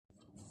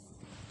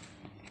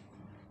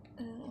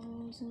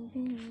أعوذ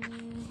بالله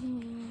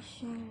من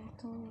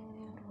الشيطان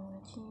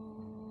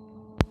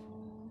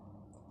الرجيم.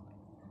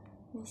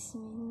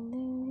 بسم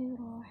الله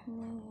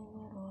الرحمن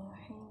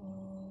الرحيم.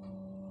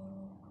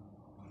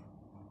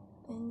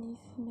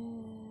 ألف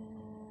لام ميم.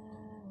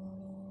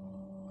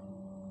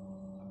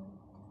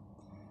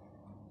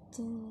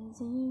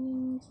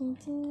 تنزيل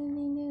الكتاب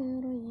لا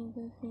ريب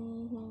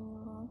فيه من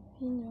رب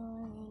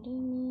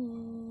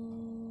العالمين.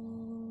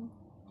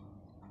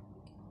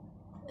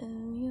 أم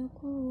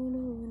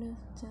يقولون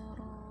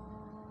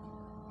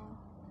افتراه،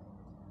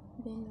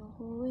 بل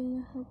هو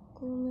الحق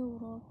من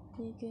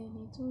ربك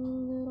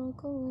لتنذر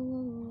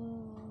قوما ما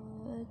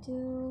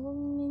أتاهم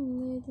من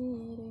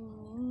نذير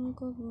من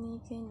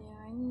قبلك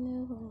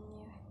لعلهم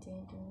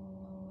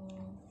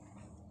يهتدون.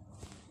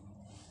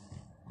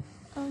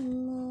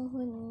 الله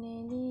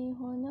الذي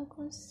خلق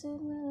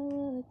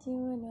السماوات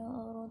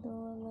والأرض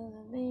وما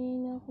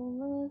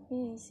بينهما في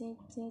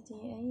 6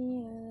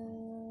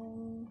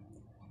 أيام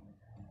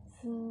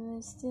ثم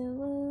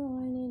استوى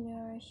على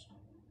العرش.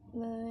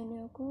 ما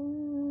لكم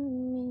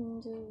من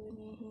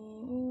دونه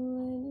من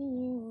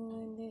ولي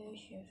ولا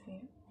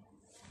شفيع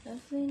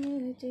أفلا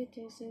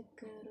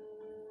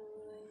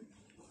تتذكرون.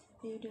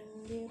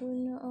 يدبر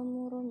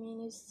الأمر من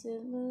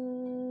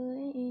السماء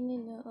إلى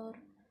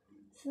الأرض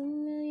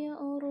ثم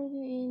يعرج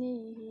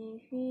إليه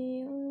في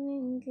يوم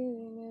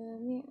كان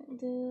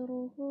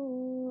مقداره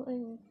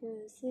 1000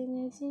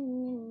 سنة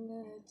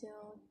مما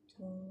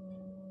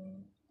تعدون.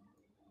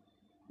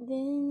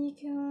 ذلك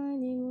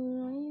عالم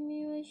الغيب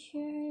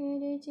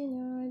والشهادة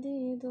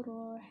العزيز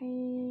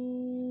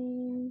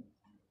الرحيم،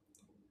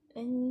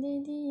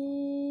 الذي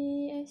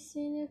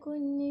أحسن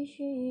كل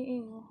شيء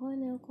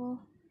خلقه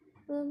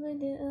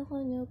وبدأ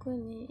خلق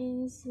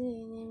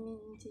الإنسان من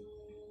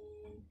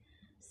طين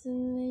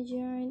ثم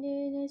جعل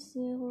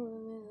نسله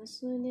من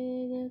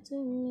سلالة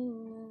من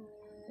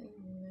ماء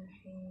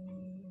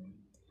مهين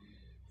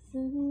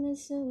ثم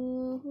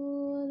سواه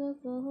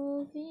ونفخ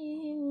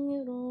فيه من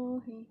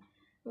روحه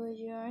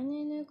وجعل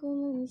لكم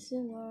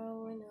السمع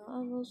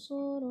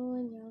والأبصار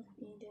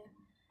والأفئدة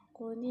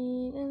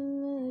قليلا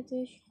ما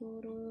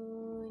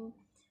تشكرون.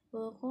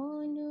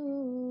 وقالوا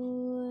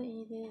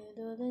وإذا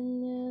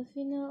ضللنا في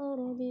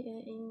الأرض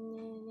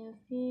أإنا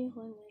لفي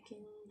خلق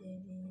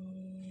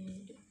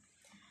جديد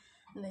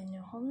بل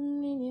هم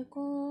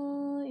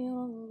بلقاء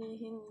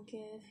ربهم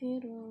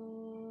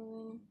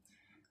كافرون.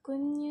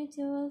 قل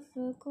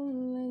يتوفاكم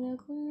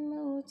ملك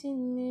الموت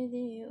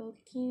الذي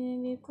وكل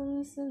بكم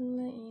ثم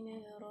إلى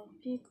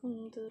ربكم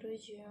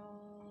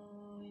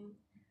ترجعون.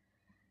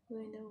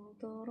 ولو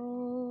ترى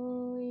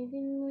إذ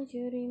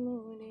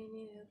المجرمون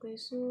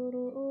ناكسوا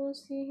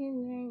رؤوسهم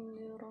عند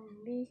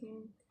ربهم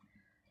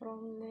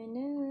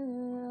ربنا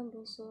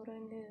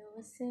أبصرنا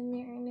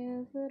وسمعنا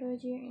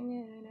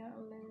فرجعنا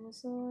نعمل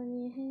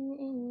صالحا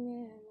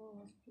إنا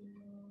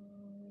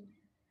موقنون.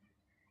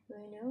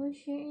 ولو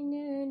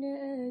شئنا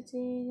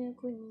لآتينا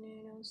كل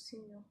نفس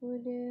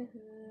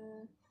هداها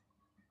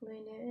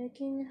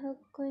ولكن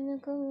حق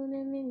القول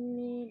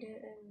مني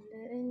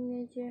لأملأن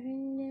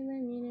جهنم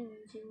من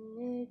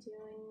الجنة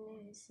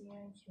والناس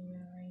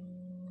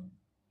أجمعين.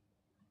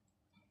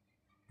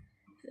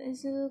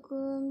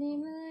 فذوقوا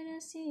بما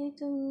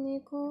نسيتم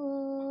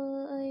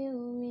لقاء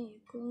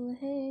يومكم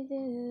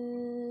هذا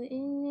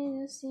إنا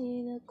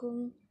نسيناكم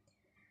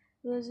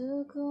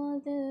وذوقوا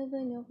عذاب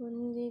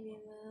الخلد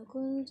بما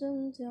كنتم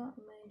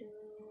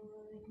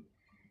تعملون.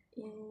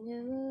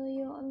 إنما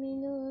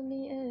يؤمن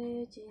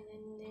بآياتنا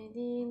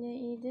الذين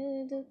إذا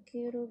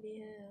ذكروا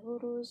بها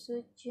خروا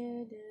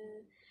سجدا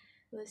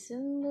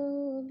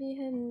وسبحوا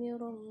بحمد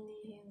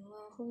ربهم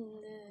وهم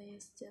لا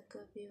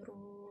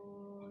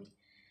يستكبرون.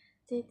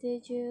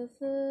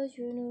 تتجافى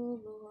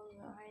جنوبهم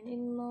عن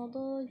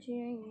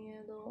المضاجع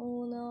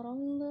يدعون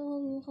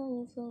ربهم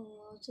خوفا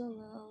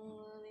وطمعا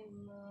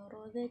ومما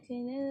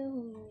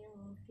رزقناهم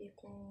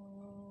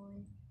ينفقون.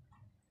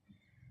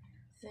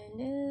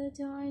 فلا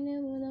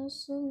تعلم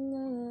نفس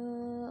ما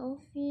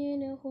أخفي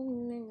لهم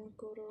من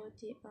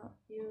قرة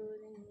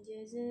أعين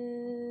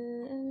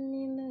جزاء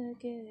بما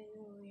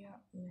كانوا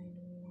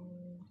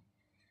يعملون.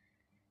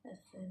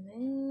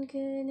 أفمن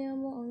كان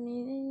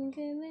مؤمنا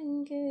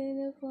كمن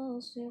كان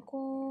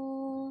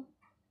فاسقا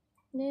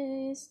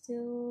لا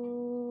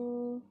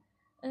يستوون.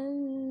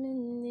 أما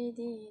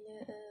الذين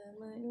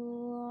آمنوا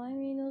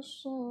وعملوا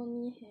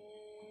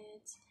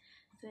الصالحات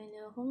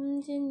فلهم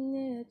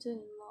جنات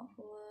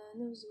المأوى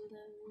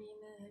نزلا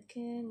بما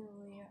كانوا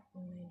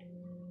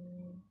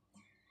يعملون.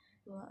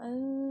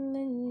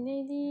 وأما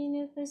الذين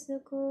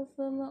فسقوا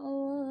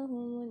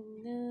فمأواهم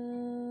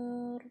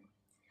النار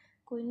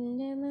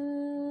كلما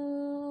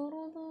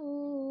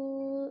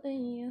أرادوا أن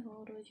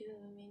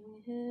يخرجوا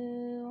منها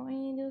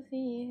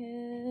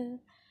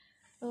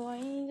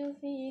أعيدوا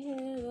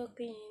فيها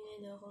وقيل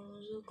لهم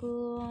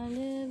ذوقوا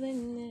عذاب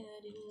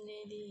النار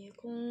الذي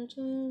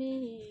كنتم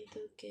به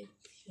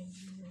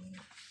تكذبون.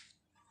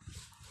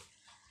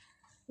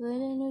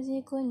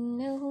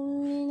 ولنذيقنهم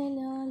من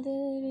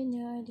العذاب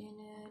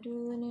الأدنى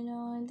دون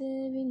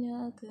العذاب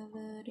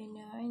الأكبر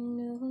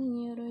لعلهم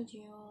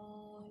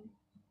يرجعون.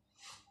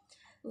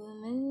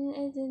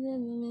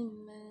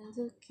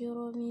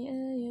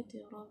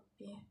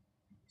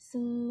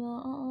 ثم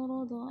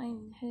أعرض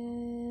عنها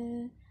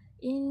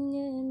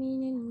إنا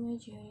من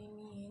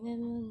المجرمين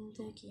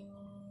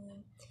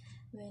منتقمون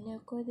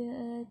ولقد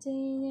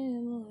آتينا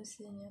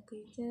موسى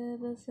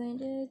الكتاب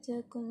فلا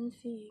تكن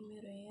في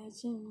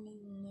مرية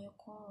من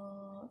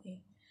لقائه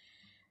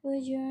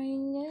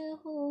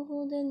وجعلناه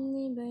هدى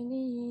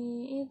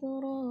لبني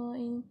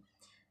إسرائيل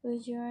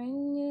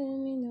وجعلنا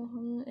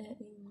منهم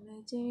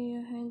أئمة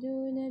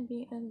يهدون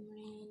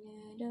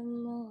بأمرنا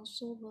لما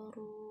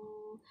صبروا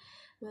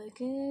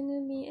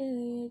وكانوا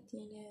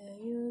بآياتنا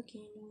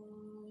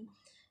يوقنون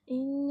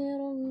إن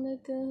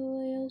ربك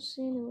هو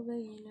يفصل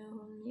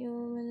بينهم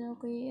يوم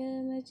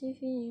القيامة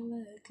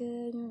فيما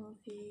كانوا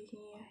فيه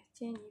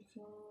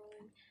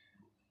يختلفون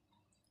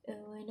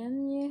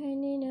أولم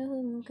يهن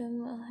لهم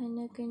كم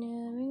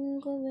أهلكنا من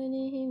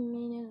قبلهم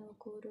من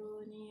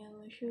القرون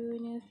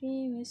يمشون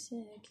في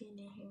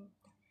مساكنهم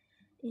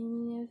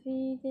إن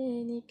في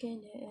ذلك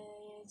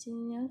لآية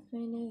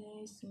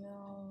أفلا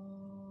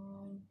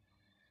يسمعون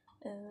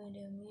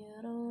أولم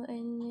يروا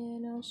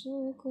أنا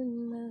نسوق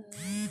الماء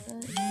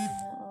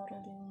إلى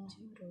أرض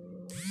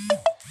جرز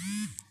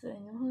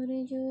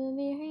فنخرج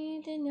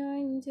به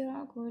زرعا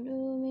تأكل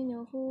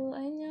منه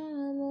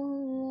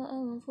أنعامهم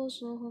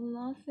وأنفسهم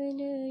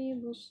أفلا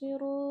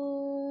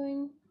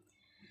يبصرون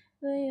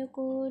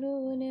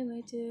ويقولون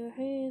متى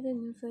هذا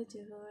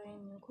الفتح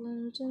إن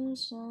كنتم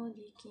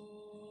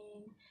صادقين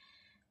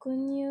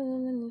كن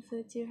يوم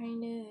الفتح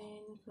لا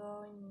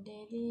ينفع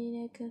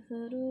الذين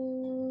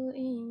كفروا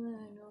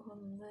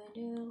إيمانهم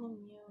ولا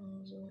هم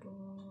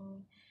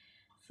ينظرون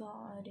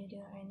فأعرض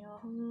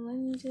عنهم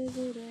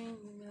وانتظر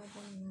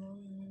إنهم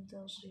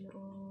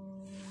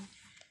منتظرون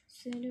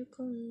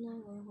صدق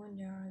الله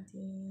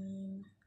العظيم.